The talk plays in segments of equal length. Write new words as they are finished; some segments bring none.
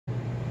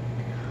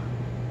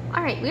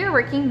All right, we are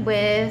working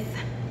with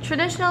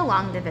traditional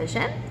long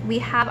division. We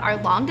have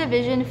our long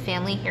division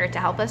family here to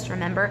help us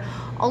remember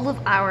all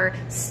of our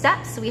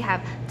steps. We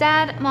have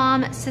dad,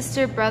 mom,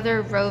 sister,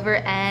 brother, Rover,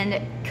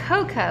 and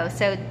Coco.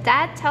 So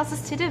dad tells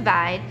us to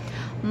divide,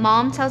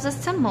 mom tells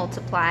us to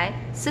multiply,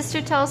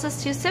 sister tells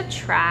us to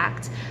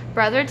subtract,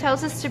 brother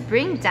tells us to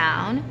bring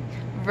down,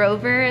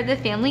 Rover, the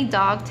family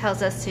dog,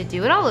 tells us to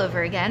do it all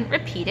over again,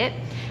 repeat it,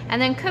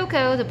 and then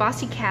Coco, the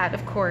bossy cat,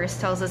 of course,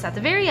 tells us at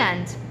the very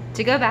end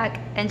to go back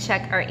and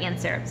check our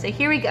answer. So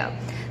here we go.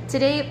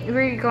 Today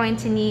we're going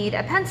to need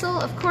a pencil,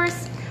 of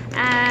course,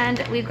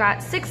 and we've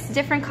got 6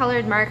 different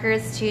colored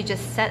markers to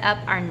just set up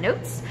our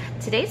notes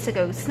today. So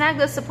go snag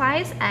those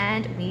supplies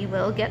and we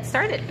will get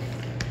started.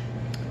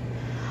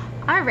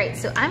 All right,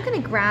 so I'm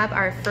gonna grab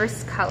our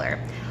first color.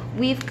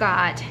 We've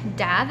got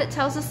dad that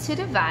tells us to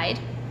divide,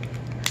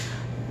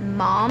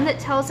 mom that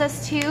tells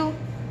us to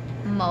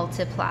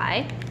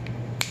multiply,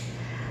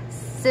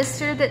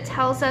 sister that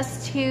tells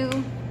us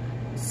to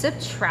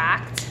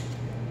subtract,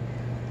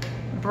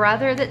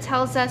 brother that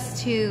tells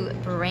us to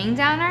bring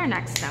down our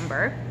next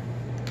number,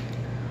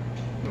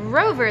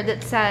 Rover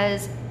that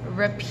says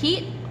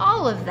repeat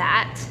all of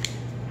that,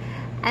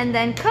 and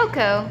then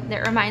Coco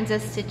that reminds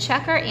us to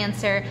check our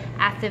answer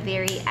at the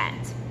very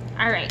end.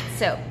 All right,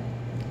 so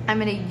I'm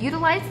gonna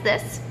utilize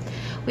this.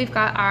 We've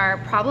got our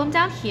problem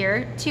down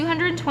here,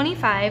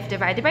 225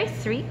 divided by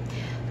 3.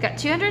 We've got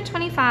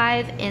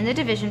 225 in the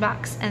division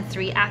box and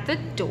 3 at the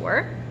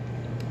door.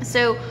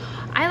 So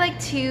I like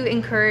to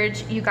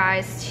encourage you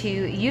guys to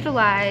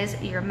utilize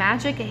your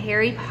magic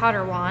Harry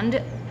Potter wand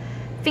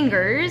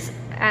fingers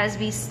as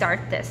we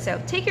start this.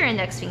 So take your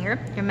index finger,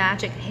 your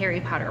magic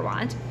Harry Potter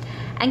wand,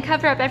 and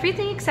cover up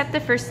everything except the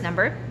first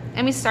number,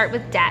 and we start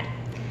with dad.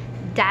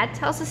 Dad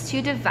tells us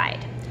to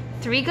divide.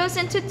 3 goes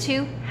into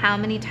 2, how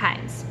many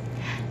times?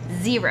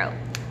 0.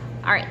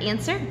 Our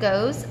answer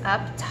goes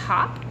up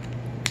top.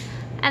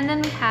 And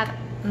then we have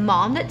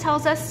mom that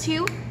tells us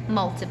to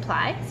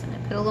multiply. So I'm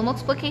gonna put a little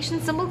multiplication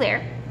symbol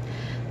there.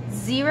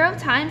 0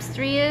 times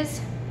 3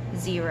 is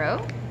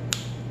 0.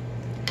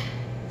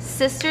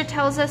 Sister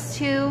tells us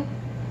to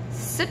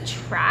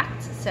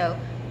subtract. So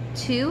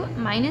 2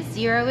 minus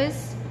 0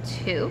 is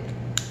 2.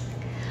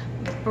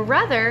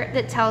 Brother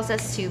that tells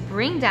us to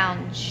bring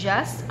down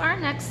just our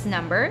next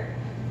number.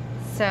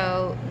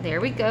 So there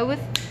we go with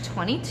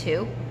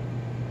 22.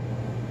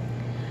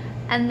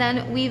 And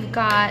then we've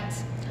got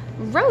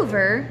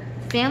Rover,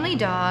 family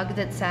dog,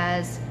 that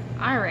says,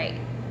 all right,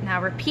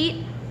 now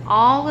repeat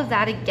all of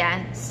that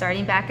again,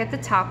 starting back at the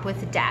top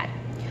with dad.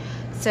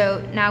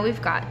 So now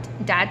we've got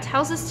dad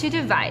tells us to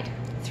divide.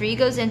 3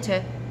 goes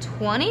into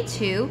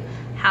 22,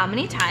 how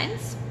many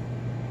times?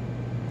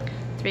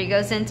 3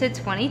 goes into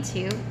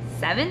 22,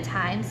 7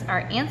 times.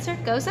 Our answer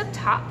goes up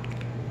top.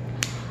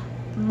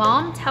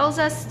 Mom tells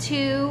us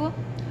to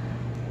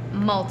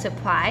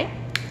multiply.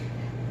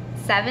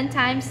 7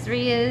 times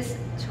 3 is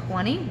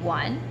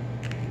 21.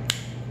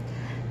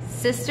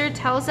 Sister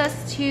tells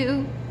us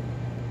to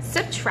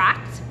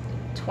subtract.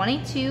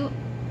 22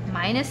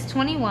 minus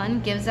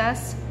 21 gives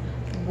us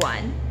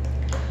 1.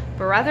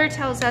 Brother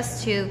tells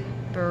us to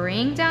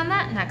bring down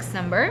that next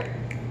number,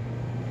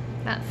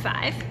 that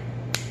 5.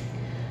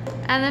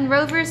 And then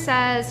Rover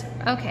says,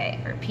 okay,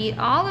 repeat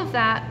all of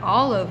that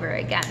all over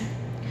again.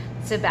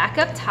 So back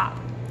up top.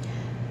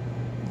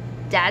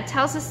 Dad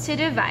tells us to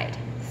divide.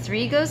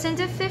 3 goes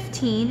into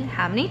 15,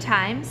 how many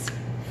times?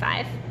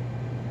 5.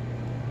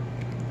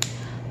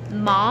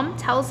 Mom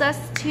tells us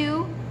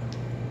to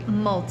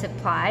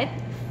multiply.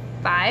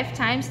 5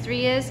 times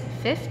 3 is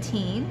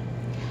 15.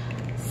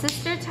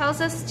 Sister tells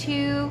us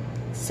to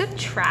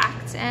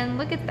subtract, and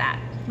look at that.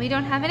 We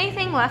don't have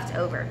anything left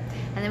over.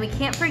 And then we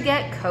can't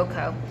forget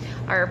Coco,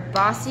 our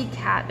bossy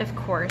cat, of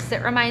course,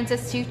 that reminds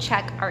us to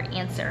check our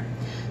answer.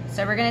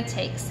 So we're gonna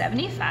take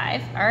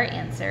 75, our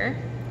answer,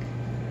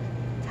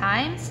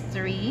 times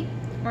 3.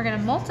 We're gonna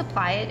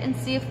multiply it and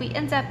see if we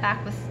end up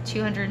back with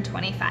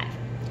 225.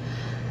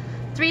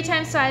 3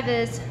 times 5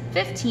 is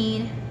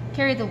 15,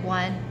 carry the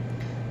 1.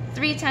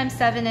 3 times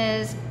 7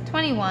 is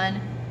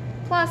 21,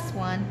 plus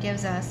 1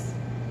 gives us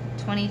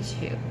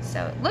 22.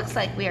 So it looks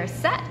like we are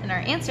set and our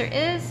answer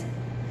is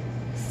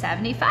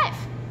 75.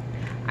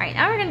 All right,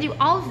 now we're gonna do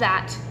all of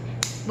that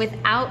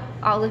without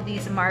all of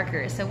these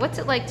markers. So what's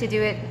it like to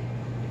do it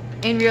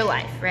in real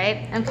life,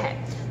 right? Okay,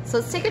 so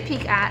let's take a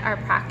peek at our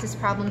practice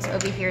problems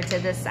over here to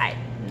this side.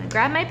 I'm gonna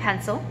grab my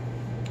pencil.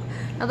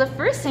 Now the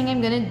first thing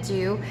I'm gonna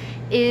do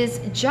is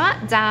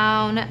jot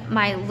down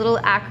my little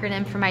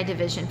acronym for my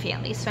division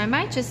family. So I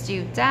might just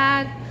do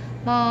dad,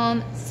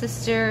 mom,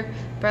 sister,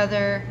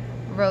 brother,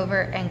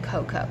 Rover, and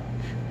Coco.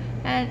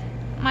 And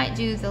might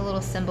do the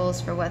little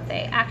symbols for what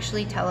they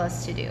actually tell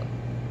us to do.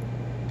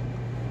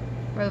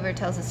 Rover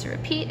tells us to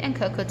repeat and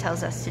Coco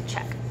tells us to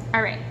check.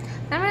 All right,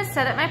 now I'm gonna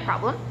set up my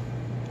problem.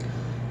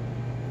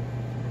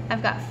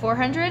 I've got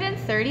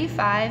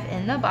 435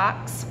 in the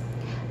box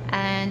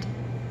and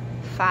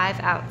 5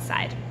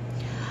 outside.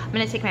 I'm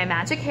gonna take my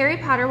magic Harry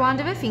Potter wand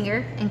of a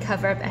finger and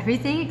cover up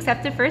everything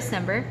except the first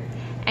number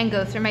and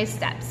go through my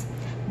steps.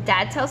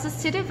 Dad tells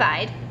us to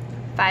divide.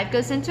 5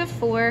 goes into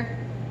 4,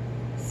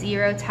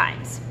 0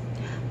 times.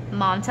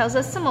 Mom tells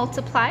us to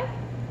multiply.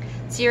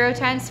 0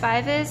 times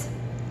 5 is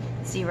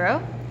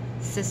 0.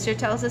 Sister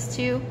tells us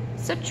to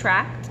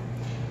subtract.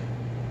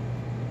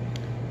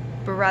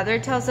 Brother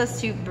tells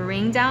us to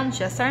bring down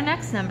just our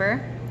next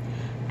number.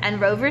 And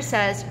Rover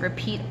says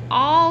repeat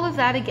all of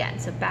that again.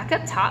 So back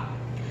up top.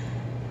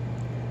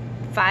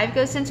 5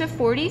 goes into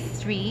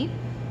 43,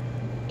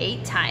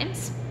 8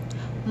 times.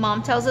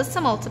 Mom tells us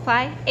to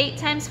multiply. 8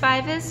 times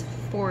 5 is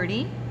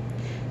 40.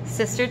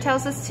 Sister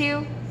tells us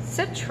to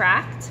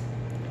subtract.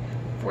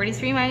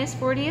 43 minus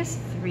 40 is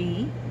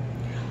 3.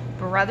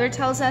 Brother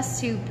tells us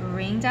to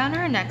bring down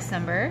our next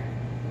number.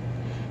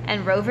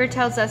 And Rover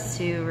tells us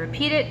to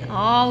repeat it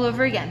all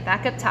over again,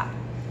 back up top.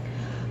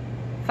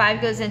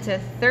 5 goes into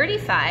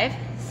 35,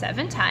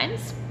 7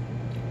 times.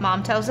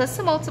 Mom tells us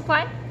to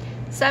multiply.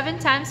 7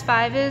 times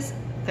 5 is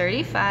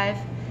 35.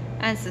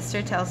 And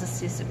Sister tells us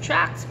to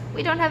subtract.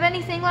 We don't have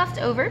anything left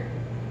over.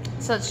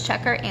 So let's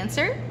check our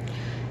answer.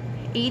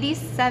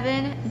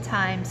 87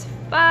 times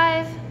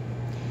 5.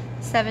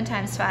 7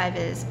 times 5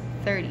 is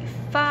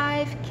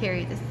 35.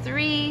 Carry the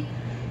 3.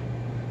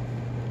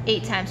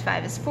 8 times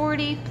 5 is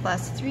 40.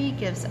 Plus 3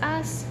 gives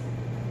us...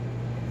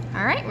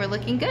 All right, we're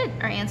looking good.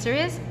 Our answer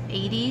is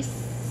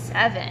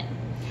 87.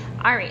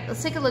 All right,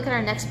 let's take a look at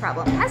our next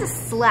problem. It has a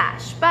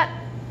slash, but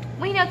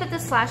we know that the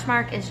slash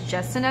mark is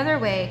just another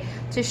way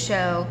to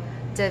show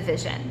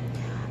division.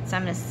 So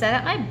I'm going to set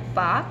up my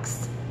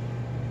box.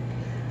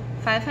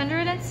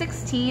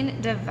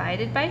 516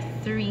 divided by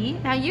 3.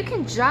 Now you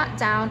can jot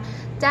down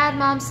Dad,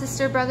 Mom,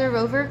 Sister, Brother,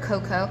 Rover,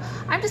 Coco.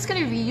 I'm just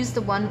going to reuse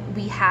the one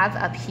we have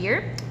up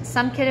here.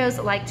 Some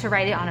kiddos like to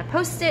write it on a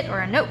post-it or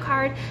a note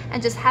card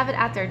and just have it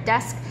at their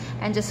desk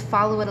and just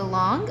follow it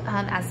along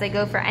as they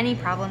go for any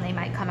problem they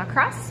might come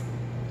across.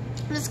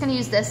 I'm just going to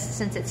use this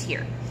since it's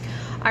here.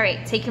 All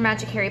right, take your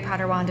magic Harry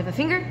Potter wand of a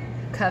finger,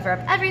 cover up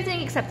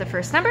everything except the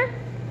first number,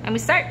 and we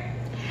start.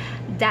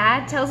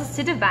 Dad tells us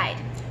to divide.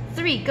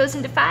 3 goes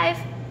into 5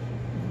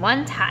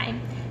 one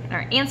time, and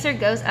our answer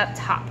goes up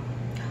top.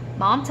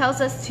 Mom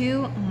tells us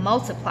to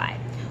multiply.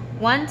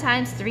 1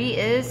 times 3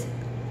 is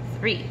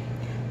 3.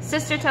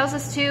 Sister tells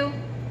us to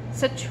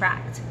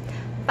subtract.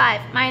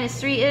 5 minus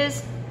 3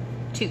 is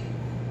 2.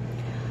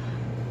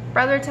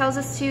 Brother tells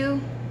us to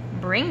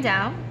bring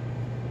down,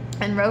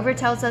 and Rover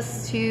tells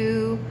us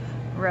to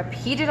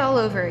repeat it all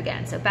over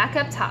again. So back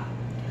up top.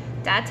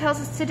 Dad tells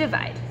us to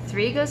divide.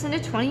 3 goes into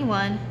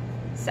 21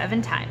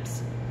 7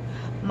 times.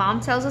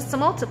 Mom tells us to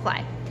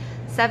multiply.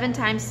 7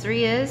 times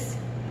 3 is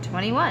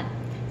 21.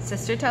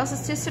 Sister tells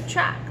us to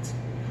subtract.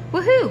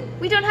 Woohoo!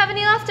 We don't have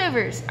any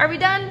leftovers. Are we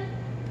done?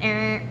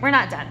 We're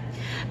not done,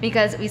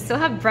 because we still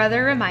have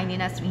Brother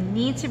reminding us we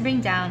need to bring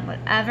down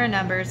whatever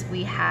numbers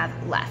we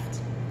have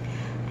left.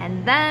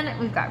 And then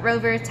we've got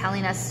Rover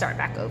telling us start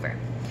back over.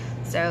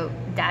 So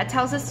Dad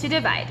tells us to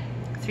divide.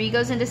 3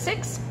 goes into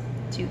 6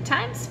 2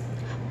 times.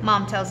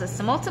 Mom tells us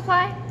to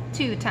multiply.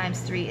 2 times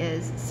 3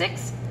 is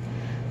 6.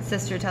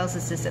 Sister tells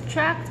us to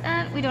subtract,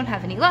 and we don't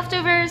have any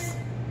leftovers.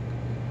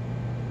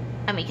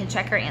 And we can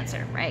check our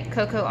answer, right?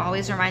 Coco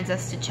always reminds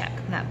us to check,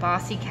 that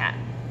bossy cat.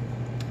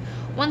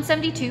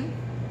 172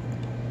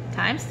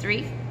 times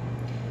 3.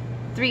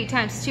 3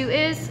 times 2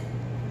 is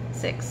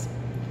 6.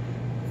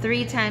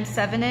 3 times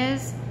 7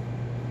 is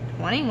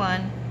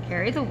 21.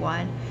 Carry the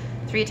 1.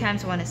 3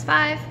 times 1 is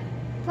 5.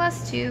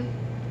 Plus 2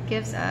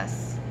 gives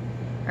us,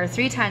 or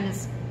 3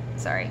 times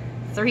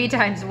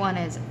 1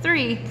 is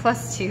 3,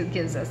 plus 2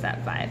 gives us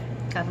that 5.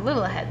 Got a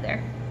little ahead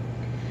there.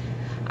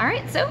 All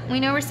right, so we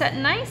know we're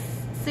sitting nice.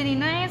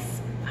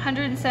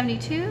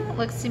 172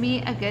 looks to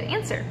me a good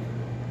answer.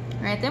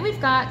 All right, then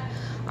we've got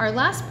our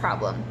last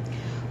problem.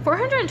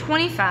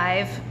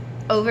 425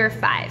 over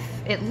 5.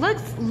 It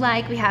looks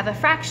like we have a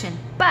fraction,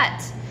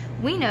 but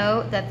we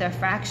know that the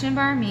fraction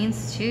bar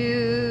means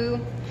to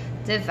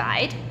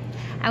divide.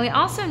 And we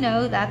also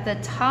know that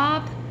the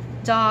top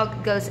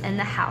dog goes in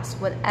the house.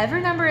 Whatever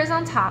number is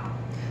on top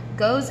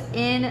goes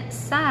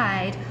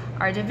inside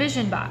our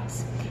division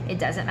box. It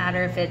doesn't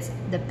matter if it's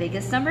the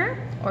biggest number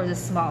or the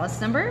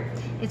smallest number.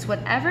 It's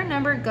whatever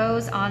number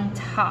goes on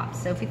top.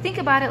 So if we think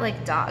about it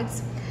like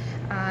dogs,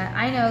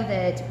 I know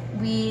that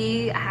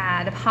we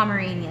had a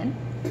Pomeranian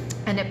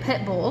and a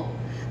pit bull.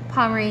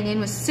 Pomeranian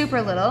was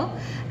super little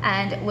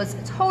and was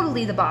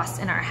totally the boss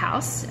in our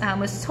house,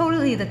 was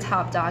totally the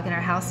top dog in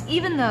our house,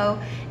 even though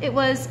it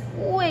was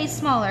way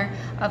smaller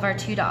of our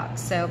 2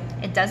 dogs. So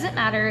it doesn't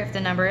matter if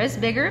the number is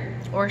bigger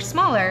or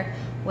smaller,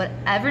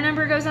 whatever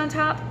number goes on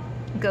top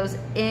goes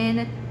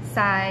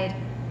inside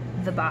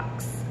the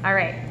box. All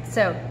right,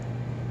 so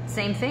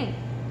same thing.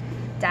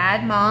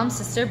 Dad, Mom,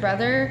 Sister,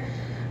 Brother,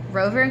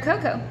 Rover, and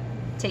Coco.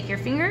 Take your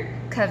finger,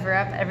 cover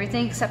up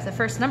everything except the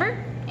first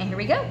number, and here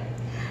we go.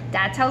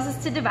 Dad tells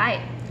us to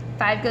divide.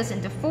 5 goes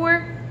into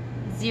 4,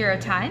 0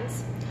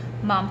 times.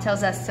 Mom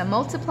tells us to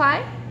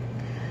multiply.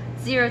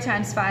 0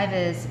 times 5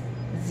 is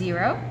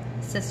 0.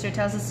 Sister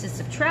tells us to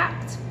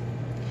subtract.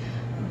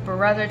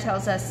 Brother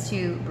tells us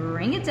to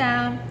bring it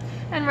down.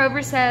 And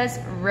Rover says,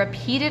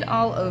 repeat it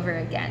all over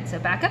again. So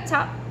back up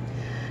top,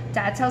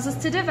 Dad tells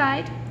us to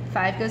divide.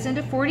 5 goes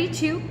into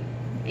 42,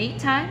 8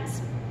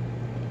 times.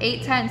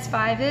 8 times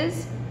 5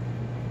 is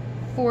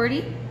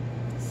 40.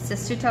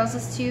 Sister tells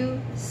us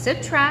to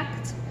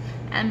subtract,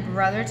 and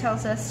brother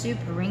tells us to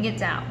bring it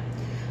down.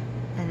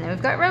 And then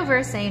we've got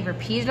Rover saying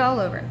repeat it all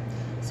over.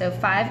 So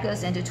 5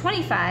 goes into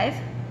 25,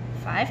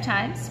 5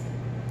 times.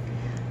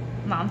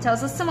 Mom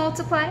tells us to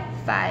multiply.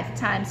 5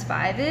 times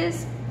 5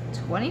 is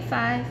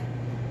 25.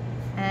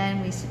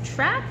 And we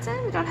subtract,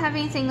 and we don't have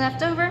anything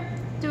left over.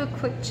 Do a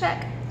quick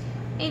check.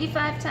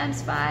 85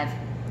 times 5,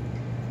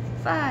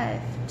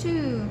 5,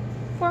 2,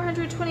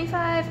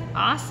 425.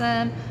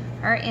 Awesome.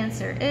 Our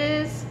answer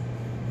is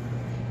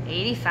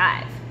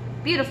 85.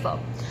 Beautiful.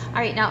 All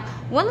right, now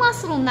one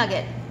last little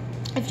nugget.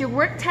 If your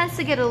work tends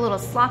to get a little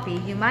sloppy,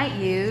 you might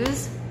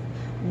use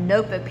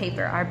notebook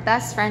paper, our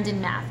best friend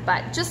in math.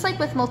 But just like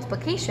with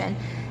multiplication,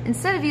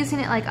 instead of using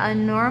it like a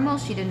normal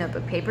sheet of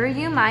notebook paper,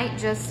 you might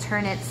just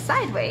turn it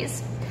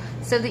sideways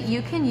so that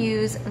you can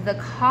use the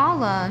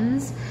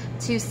columns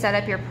to set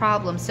up your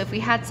problem. So if we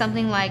had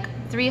something like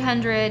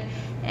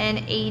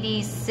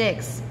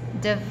 386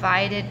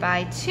 divided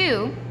by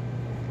 2,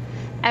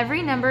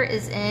 every number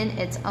is in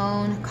its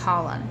own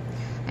column.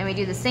 And we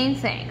do the same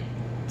thing.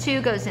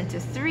 2 goes into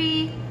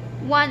 3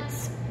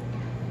 once.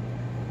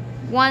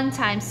 1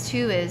 times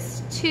 2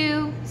 is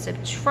 2.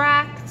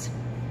 Subtract.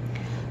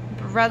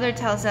 Brother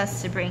tells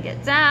us to bring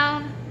it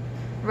down.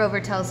 Rover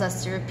tells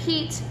us to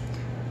repeat.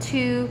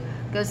 2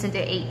 goes into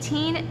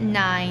 18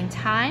 9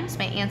 times.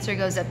 My answer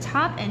goes up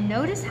top, and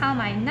notice how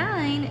my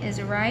 9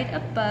 is right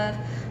above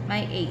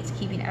my 8,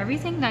 keeping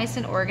everything nice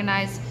and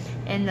organized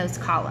in those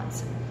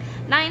columns.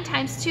 9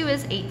 times 2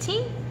 is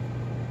 18.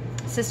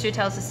 Sister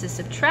tells us to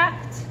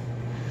subtract.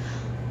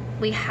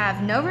 We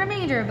have no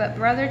remainder, but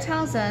brother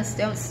tells us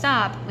don't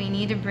stop. We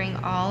need to bring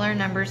all our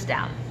numbers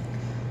down.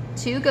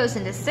 2 goes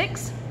into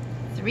 6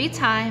 3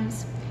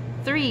 times.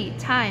 3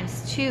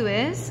 times 2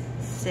 is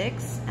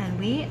 6, and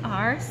we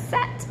are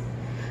set.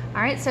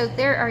 All right, so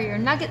there are your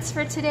nuggets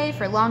for today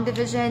for long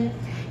division.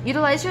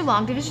 Utilize your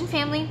long division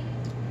family.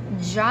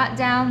 Jot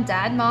down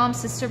dad, mom,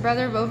 sister,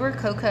 brother, Rover,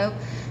 Coco,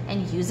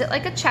 and use it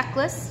like a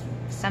checklist.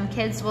 Some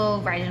kids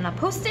will write it on a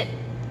Post-it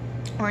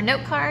or a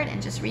note card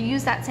and just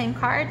reuse that same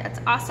card. That's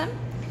awesome.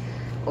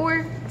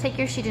 Or take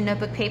your sheet of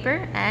notebook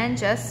paper and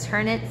just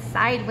turn it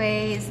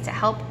sideways to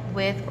help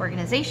with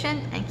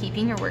organization and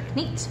keeping your work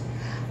neat.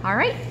 All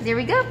right, there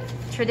we go.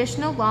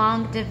 Traditional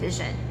long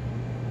division.